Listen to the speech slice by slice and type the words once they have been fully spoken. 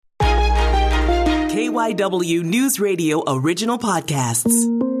KYW News Radio original podcasts.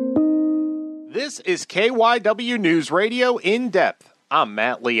 This is KYW News Radio In Depth. I'm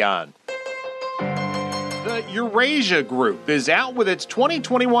Matt Leon. The Eurasia Group is out with its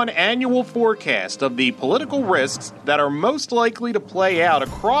 2021 annual forecast of the political risks that are most likely to play out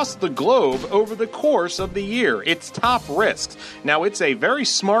across the globe over the course of the year. Its top risks. Now, it's a very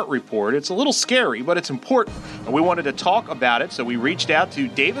smart report. It's a little scary, but it's important. And we wanted to talk about it, so we reached out to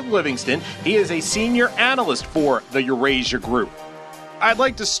David Livingston. He is a senior analyst for the Eurasia Group. I'd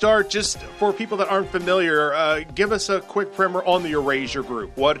like to start, just for people that aren't familiar, give us a quick primer on the Eurasia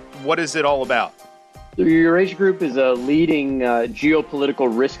Group. What is it all about? The Eurasia Group is a leading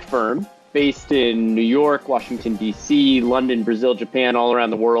geopolitical risk firm based in New York, Washington, D.C., London, Brazil, Japan, all around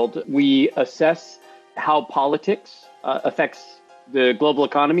the world. We assess how politics affects the global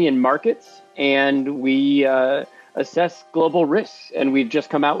economy and markets, and we assess global risks. And we've just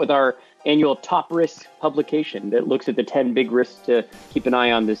come out with our annual top risk publication that looks at the 10 big risks to keep an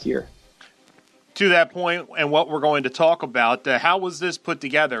eye on this year. To that point, and what we're going to talk about, how was this put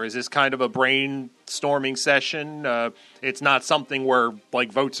together? Is this kind of a brainstorming session? It's not something where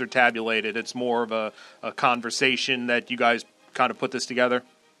like votes are tabulated. It's more of a conversation that you guys kind of put this together?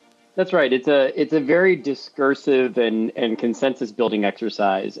 That's right. It's a very discursive and consensus building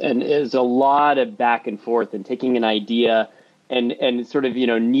exercise. And there's a lot of back and forth and taking an idea and sort of,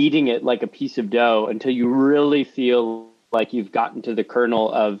 kneading it like a piece of dough until you really feel like you've gotten to the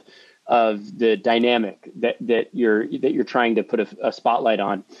kernel of the dynamic that you're trying to put a spotlight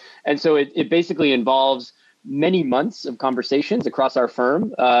on. And so it basically involves many months of conversations across our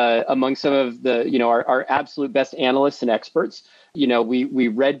firm among some of the, our absolute best analysts and experts. We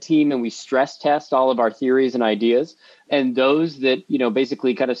red team and we stress test all of our theories and ideas. And those that,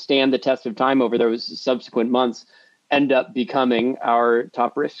 basically kind of stand the test of time over those subsequent months end up becoming our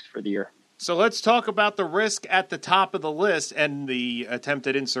top risks for the year. So let's talk about the risk at the top of the list, and the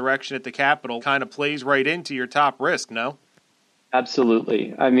attempted insurrection at the Capitol kind of plays right into your top risk, no?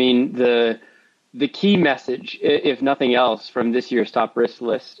 Absolutely. I mean, the key message, if nothing else, from this year's top risk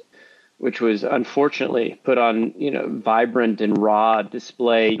list, which was unfortunately put on, vibrant and raw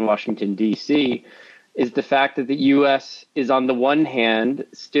display in Washington, D.C., is the fact that the U.S. is, on the one hand,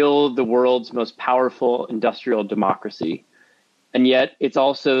 still the world's most powerful industrial democracy. And yet it's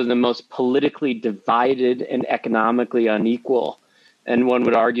also the most politically divided and economically unequal, and one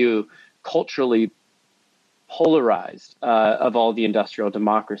would argue culturally polarized of all the industrial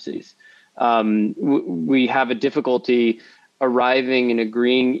democracies. We have a difficulty arriving and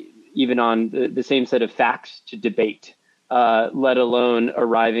agreeing even on the same set of facts to debate, let alone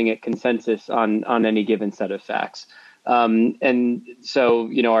arriving at consensus on any given set of facts. And so,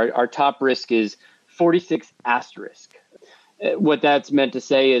 our top risk is 46 asterisk. What that's meant to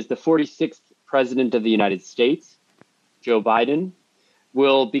say is the 46th president of the United States, Joe Biden,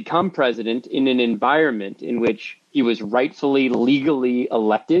 will become president in an environment in which he was rightfully, legally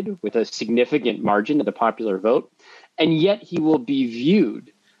elected with a significant margin of the popular vote, and yet he will be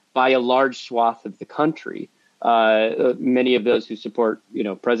viewed by a large swath of the country, many of those who support,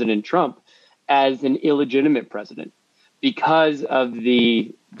 President Trump, as an illegitimate president because of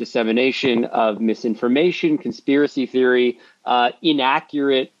the dissemination of misinformation, conspiracy theory,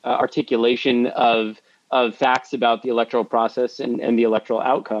 inaccurate articulation of facts about the electoral process and the electoral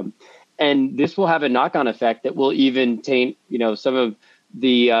outcome. And this will have a knock-on effect that will even taint, some of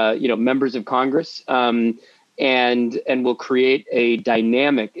the, members of Congress, and will create a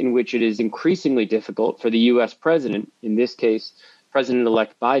dynamic in which it is increasingly difficult for the U.S. president, in this case,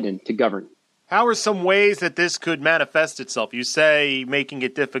 President-elect Biden, to govern. How are some ways that this could manifest itself? You say making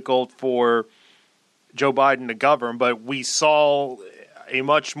it difficult for Joe Biden to govern, but we saw a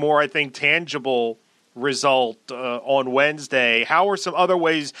much more, I think, tangible result on Wednesday. How are some other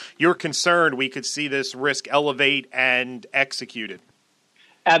ways you're concerned we could see this risk elevate and executed?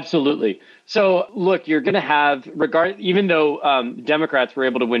 Absolutely. So, look, you're going to have, even though Democrats were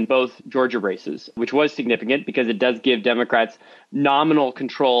able to win both Georgia races, which was significant because it does give Democrats nominal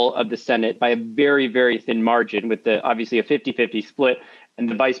control of the Senate by a very, very thin margin, with obviously a 50-50 split, and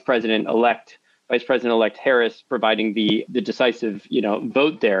the Vice President-elect Harris providing the decisive,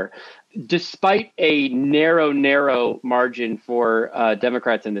 vote there. Despite a narrow margin for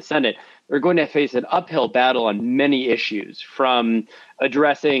Democrats in the Senate, they're going to face an uphill battle on many issues, from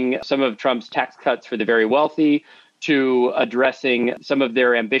addressing some of Trump's tax cuts for the very wealthy to addressing some of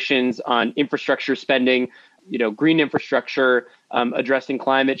their ambitions on infrastructure spending, green infrastructure, addressing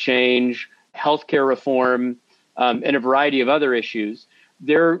climate change, healthcare reform, and a variety of other issues.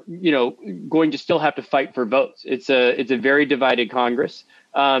 They're, going to still have to fight for votes. It's a very divided Congress.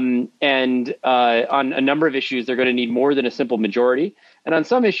 And on a number of issues, they're going to need more than a simple majority. And on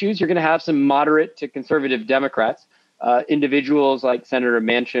some issues, you're going to have some moderate to conservative Democrats, individuals like Senator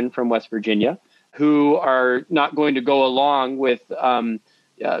Manchin from West Virginia, who are not going to go along with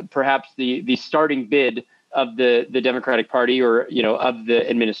perhaps the starting bid of the Democratic Party or, of the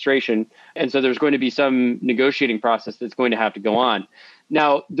administration. And so there's going to be some negotiating process that's going to have to go on.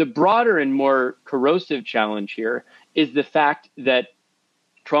 Now, the broader and more corrosive challenge here is the fact that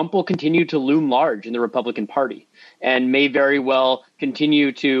Trump will continue to loom large in the Republican Party and may very well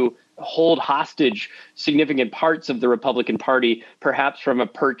continue to hold hostage significant parts of the Republican Party, perhaps from a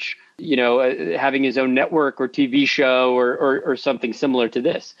perch, having his own network or TV show or something similar to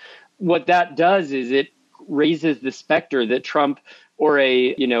this. What that does is it raises the specter that Trump or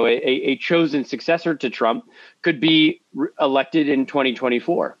a chosen successor to Trump could be elected in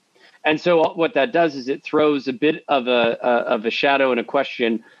 2024. And so what that does is it throws a bit of a shadow and a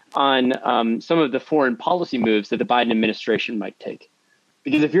question on some of the foreign policy moves that the Biden administration might take.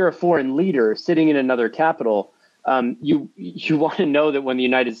 Because if you're a foreign leader sitting in another capital, you want to know that when the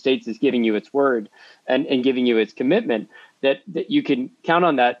United States is giving you its word and giving you its commitment, that you can count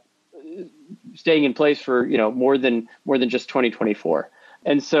on that staying in place for more than just 2024.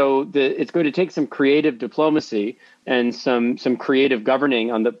 And so it's going to take some creative diplomacy and some creative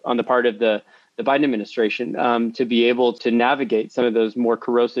governing on the part of the Biden administration to be able to navigate some of those more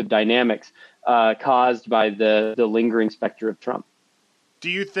corrosive dynamics caused by the lingering specter of Trump. Do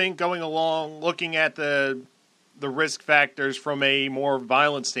you think going along, looking at the risk factors from a more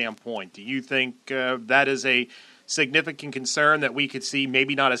violent standpoint, do you think that is a significant concern that we could see,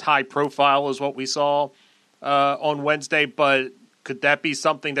 maybe not as high profile as what we saw on Wednesday, but could that be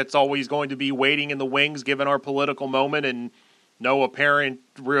something that's always going to be waiting in the wings given our political moment and no apparent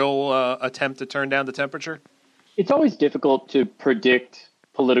real attempt to turn down the temperature? It's always difficult to predict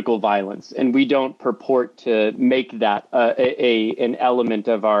political violence, and we don't purport to make that an element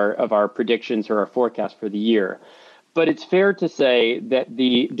of our predictions or our forecast for the year. But it's fair to say that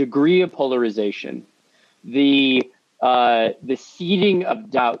the degree of polarization, the seeding of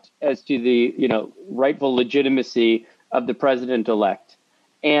doubt as to the rightful legitimacy of the president-elect,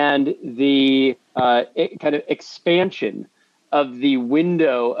 and the kind of expansion of the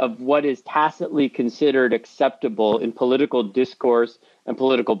window of what is tacitly considered acceptable in political discourse and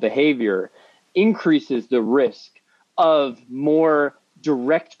political behavior increases the risk of more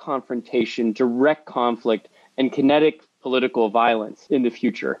direct confrontation, direct conflict, and kinetic political violence in the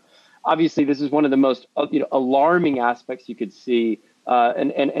future. Obviously, this is one of the most alarming aspects you could see,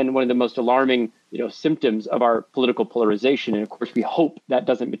 and one of the most alarming symptoms of our political polarization. And of course, we hope that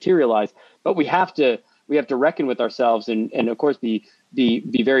doesn't materialize, but we have to reckon with ourselves and of course be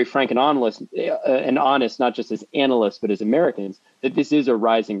very frank and honest, not just as analysts but as Americans, that this is a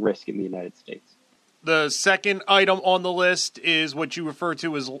rising risk in the United States. The second item on the list is what you refer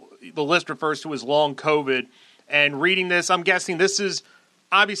to as the list refers to as long COVID. And reading this, I'm guessing this is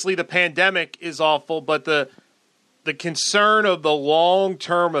obviously the pandemic is awful, but the concern of the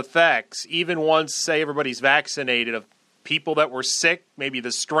long-term effects, even once, say, everybody's vaccinated, of people that were sick, maybe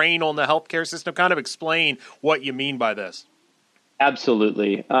the strain on the healthcare system, kind of explain what you mean by this.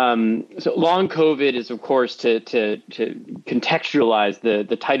 Absolutely. So long COVID is, of course, to contextualize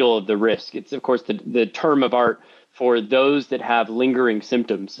the title of the risk. It's, of course, the term of art for those that have lingering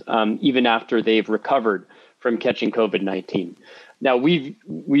symptoms, even after they've recovered from catching COVID-19. Now, we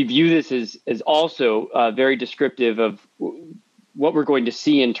view this as also very descriptive of what we're going to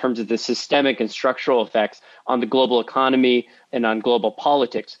see in terms of the systemic and structural effects on the global economy and on global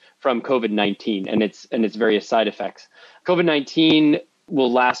politics from COVID-19 and its various side effects. COVID-19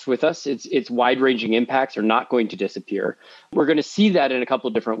 will last with us. Its wide-ranging impacts are not going to disappear. We're going to see that in a couple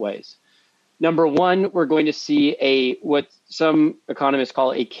of different ways. Number one, we're going to see what some economists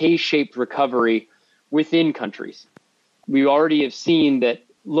call a K-shaped recovery within countries. We already have seen that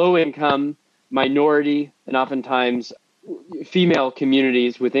low-income, minority, and oftentimes female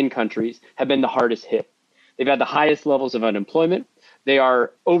communities within countries have been the hardest hit. They've had the highest levels of unemployment. They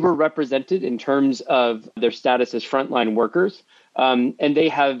are overrepresented in terms of their status as frontline workers, and they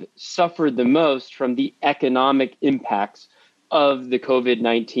have suffered the most from the economic impacts of the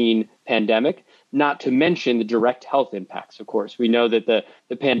COVID-19 pandemic, not to mention the direct health impacts, of course. We know that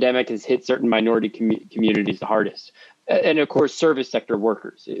the pandemic has hit certain minority communities the hardest. And of course, service sector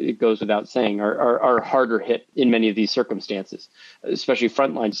workers, it goes without saying, are harder hit in many of these circumstances, especially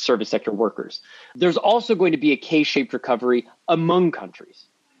frontline service sector workers. There's also going to be a K-shaped recovery among countries.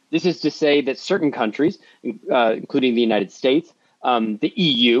 This is to say that certain countries, including the United States, the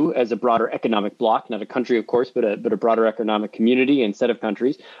EU as a broader economic bloc, not a country, of course, but a broader economic community and set of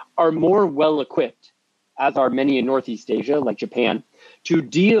countries, are more well equipped, as are many in Northeast Asia, like Japan, to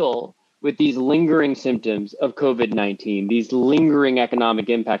deal with these lingering symptoms of COVID-19, these lingering economic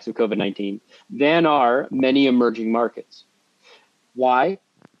impacts of COVID-19, than are many emerging markets. Why?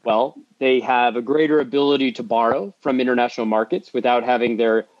 Well, they have a greater ability to borrow from international markets without having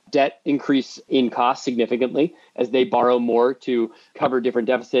their debt increase in cost significantly as they borrow more to cover different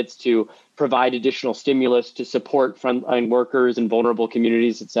deficits, to provide additional stimulus, to support frontline workers and vulnerable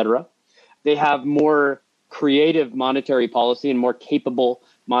communities, et cetera. They have more creative monetary policy and more capable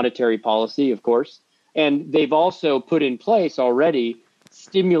monetary policy, of course. And they've also put in place already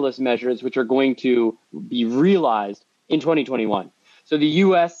stimulus measures which are going to be realized in 2021. So the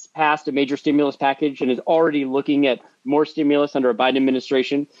U.S. passed a major stimulus package and is already looking at more stimulus under a Biden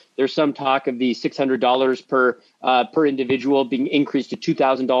administration. There's some talk of the $600 per individual being increased to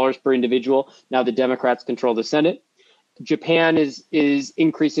 $2,000 per individual. Now the Democrats control the Senate. Japan is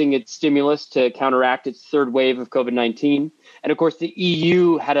increasing its stimulus to counteract its third wave of COVID-19. And of course, the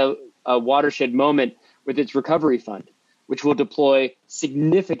EU had a watershed moment with its recovery fund, which will deploy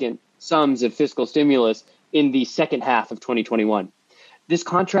significant sums of fiscal stimulus in the second half of 2021. This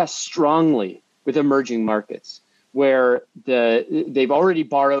contrasts strongly with emerging markets, where they've already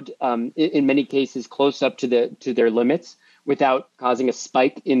borrowed, in many cases, close up to their limits without causing a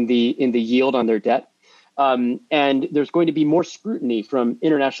spike in the yield on their debt. And there's going to be more scrutiny from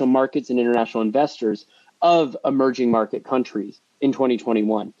international markets and international investors of emerging market countries in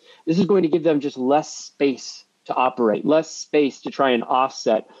 2021. This is going to give them just less space to operate, less space to try and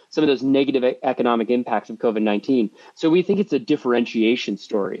offset some of those negative economic impacts of COVID-19. So we think it's a differentiation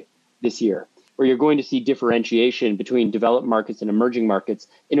story this year, where you're going to see differentiation between developed markets and emerging markets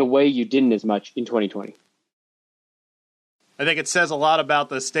in a way you didn't as much in 2020. I think it says a lot about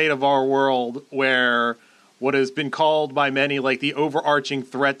the state of our world, where what has been called by many like the overarching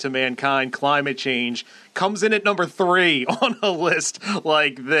threat to mankind, climate change, comes in at number 3 on a list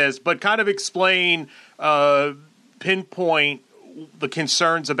like this. But kind of explain, pinpoint the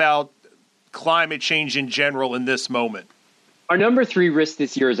concerns about climate change in general in this moment. Our number 3 risk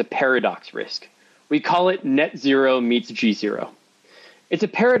this year is a paradox risk. We call it net zero meets G0. It's a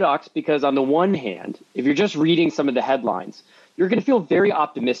paradox because on the one hand, if you're just reading some of the headlines, you're going to feel very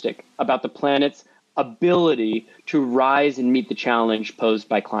optimistic about the planet's ability to rise and meet the challenge posed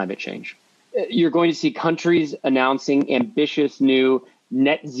by climate change. You're going to see countries announcing ambitious new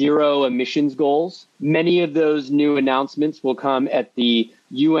net zero emissions goals. Many of those new announcements will come at the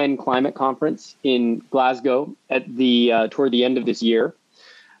UN climate conference in Glasgow at toward the end of this year.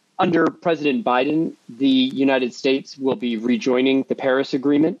 Under President Biden, the United States will be rejoining the Paris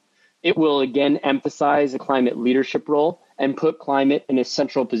Agreement. It will again emphasize a climate leadership role and put climate in a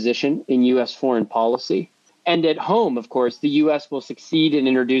central position in U.S. foreign policy. And at home, of course, the U.S. will succeed in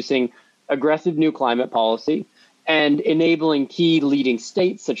introducing aggressive new climate policy and enabling key leading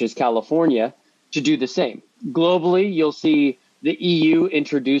states such as California to do the same. Globally, you'll see the EU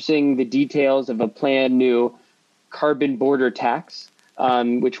introducing the details of a planned new carbon border tax,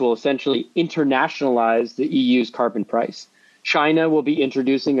 which will essentially internationalize the EU's carbon price. China will be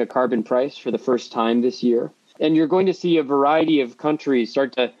introducing a carbon price for the first time this year. And you're going to see a variety of countries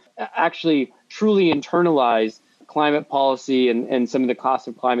start to actually truly internalize climate policy and some of the costs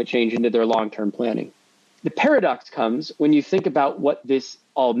of climate change into their long-term planning. The paradox comes when you think about what this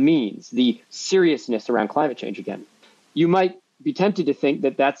all means, the seriousness around climate change again. You might be tempted to think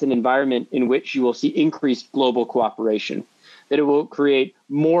that that's an environment in which you will see increased global cooperation, that it will create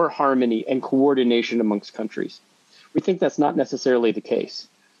more harmony and coordination amongst countries. We think that's not necessarily the case.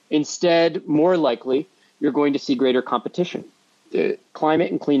 Instead, more likely, you're going to see greater competition. The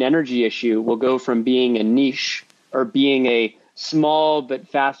climate and clean energy issue will go from being a niche or being a small but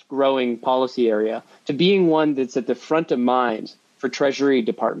fast-growing policy area to being one that's at the front of mind for Treasury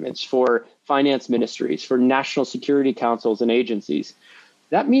departments, for finance ministries, for national security councils and agencies.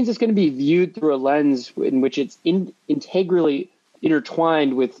 That means it's going to be viewed through a lens in which it's integrally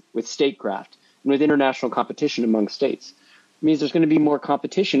intertwined with statecraft and with international competition among states. It means there's going to be more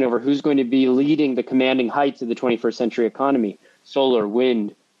competition over who's going to be leading the commanding heights of the 21st century economy: solar,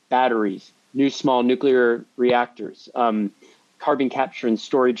 wind, batteries, new small nuclear reactors, carbon capture and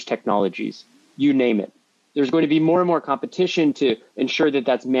storage technologies, you name it. There's going to be more and more competition to ensure that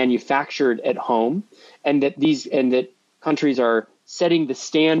that's manufactured at home, and that countries are setting the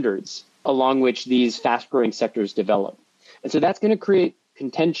standards along which these fast-growing sectors develop. And so that's going to create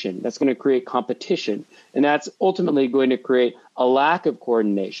contention, that's going to create competition, and that's ultimately going to create a lack of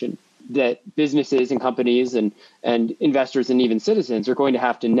coordination that businesses and companies and investors and even citizens are going to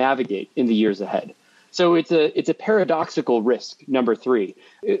have to navigate in the years ahead. So it's a paradoxical risk, number three.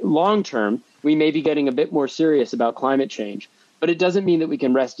 Long term, we may be getting a bit more serious about climate change, but it doesn't mean that we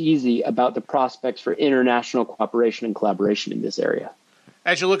can rest easy about the prospects for international cooperation and collaboration in this area.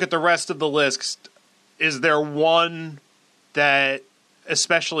 As you look at the rest of the list, is there one that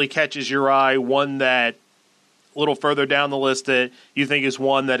especially catches your eye, one that a little further down the list that you think is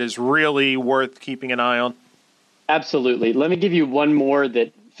one that is really worth keeping an eye on? Absolutely. Let me give you one more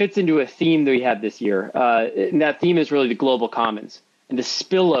that fits into a theme that we had this year. And that theme is really the global commons and the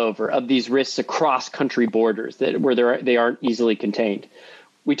spillover of these risks across country borders where they aren't easily contained.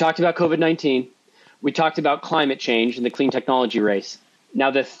 We talked about COVID-19. We talked about climate change and the clean technology race.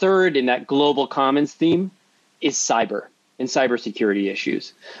 Now, the third in that global commons theme is cyber and cybersecurity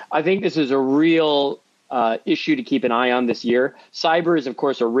issues. I think this is a real issue to keep an eye on this year. Cyber is, of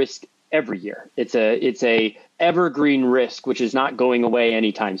course, a risk every year. It's a evergreen risk, which is not going away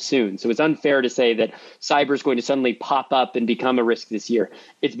anytime soon. So it's unfair to say that cyber is going to suddenly pop up and become a risk this year.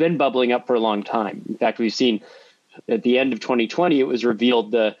 It's been bubbling up for a long time. In fact, we've seen at the end of 2020, it was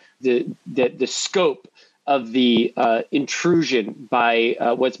revealed the scope of the intrusion by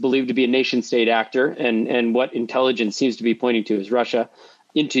what's believed to be a nation state actor and what intelligence seems to be pointing to is Russia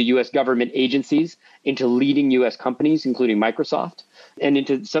into U.S. government agencies, into leading U.S. companies, including Microsoft, and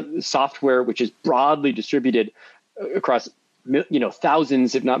into some software which is broadly distributed across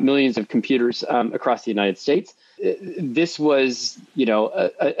thousands, if not millions, of computers across the United States. This was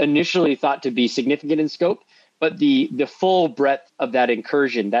initially thought to be significant in scope, but the full breadth of that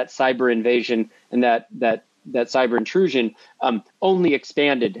incursion, that cyber invasion, and that cyber intrusion only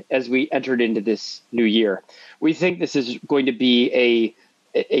expanded as we entered into this new year. We think this is going to be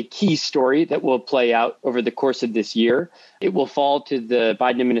a key story that will play out over the course of this year. It will fall to the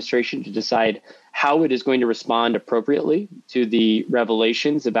Biden administration to decide how it is going to respond appropriately to the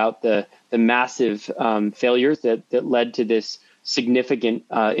revelations about the massive failures that led to this significant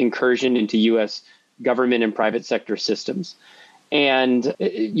incursion into U.S. government and private sector systems. And,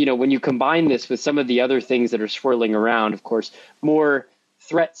 when you combine this with some of the other things that are swirling around, of course, more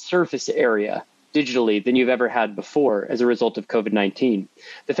threat surface area digitally than you've ever had before as a result of COVID-19.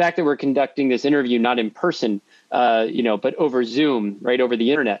 The fact that we're conducting this interview not in person, but over Zoom, right over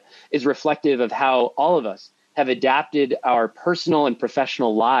the internet, is reflective of how all of us have adapted our personal and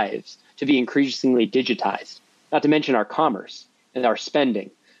professional lives to be increasingly digitized, not to mention our commerce and our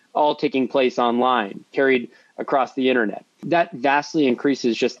spending, all taking place online, carried across the internet. That vastly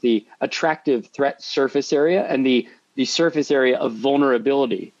increases just the attractive threat surface area and the surface area of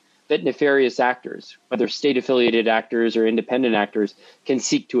vulnerability that nefarious actors, whether state-affiliated actors or independent actors, can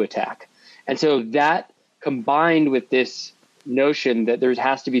seek to attack. And so that combined with this notion that there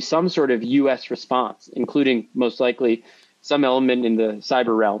has to be some sort of U.S. response, including most likely some element in the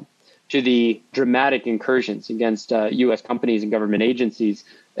cyber realm, to the dramatic incursions against U.S. companies and government agencies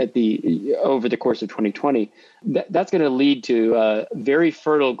over the course of 2020, that's going to lead to very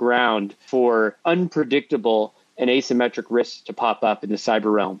fertile ground for unpredictable and asymmetric risks to pop up in the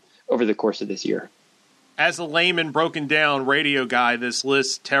cyber realm over the course of this year. As a layman, broken down radio guy, this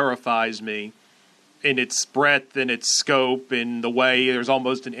list terrifies me in its breadth and its scope, in the way there's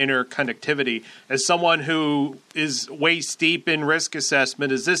almost an interconnectivity. As someone who is waist deep in risk assessment,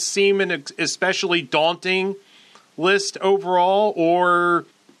 does this seem an especially daunting list overall, or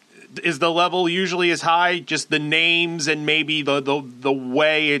is the level usually as high, just the names and maybe the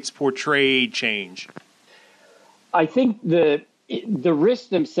way it's portrayed change? I think the risks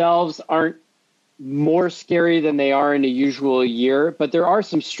themselves aren't more scary than they are in a usual year, but there are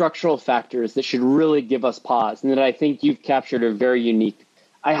some structural factors that should really give us pause, and that I think you've captured are very unique.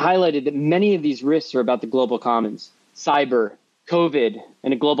 I highlighted that many of these risks are about the global commons, cyber, COVID,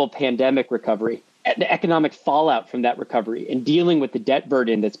 and a global pandemic recovery, the economic fallout from that recovery, and dealing with the debt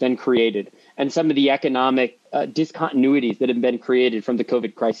burden that's been created, and some of the economic discontinuities that have been created from the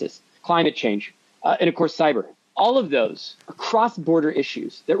COVID crisis, climate change, and of course, cyber. All of those are cross-border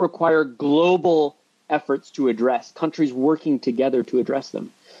issues that require global efforts to address, countries working together to address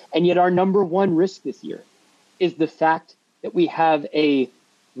them. And yet our number one risk this year is the fact that we have a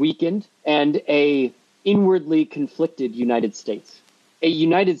weakened and a inwardly conflicted United States. A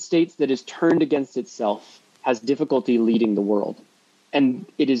United States that is turned against itself, has difficulty leading the world. And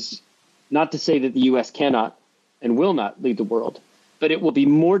it is not to say that the U.S. cannot and will not lead the world, but it will be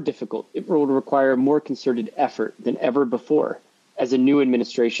more difficult. It will require more concerted effort than ever before as a new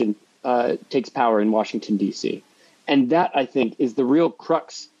administration takes power in Washington, D.C. And that, I think, is the real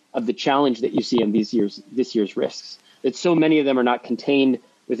crux of the challenge that you see in this year's risks, that so many of them are not contained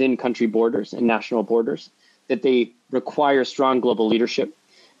within country borders and national borders, that they require strong global leadership,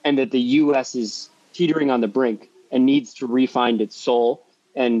 and that the U.S. is teetering on the brink and needs to re-find its soul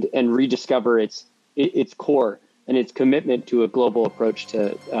and rediscover its core and its commitment to a global approach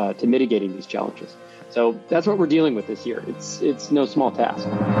to mitigating these challenges. So that's what we're dealing with this year. It's no small task.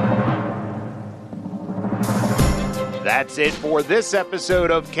 That's it for this episode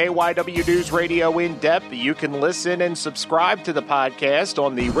of KYW News Radio In Depth. You can listen and subscribe to the podcast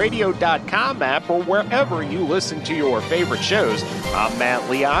on the radio.com app or wherever you listen to your favorite shows. I'm Matt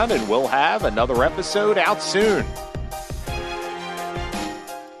Leon, and we'll have another episode out soon.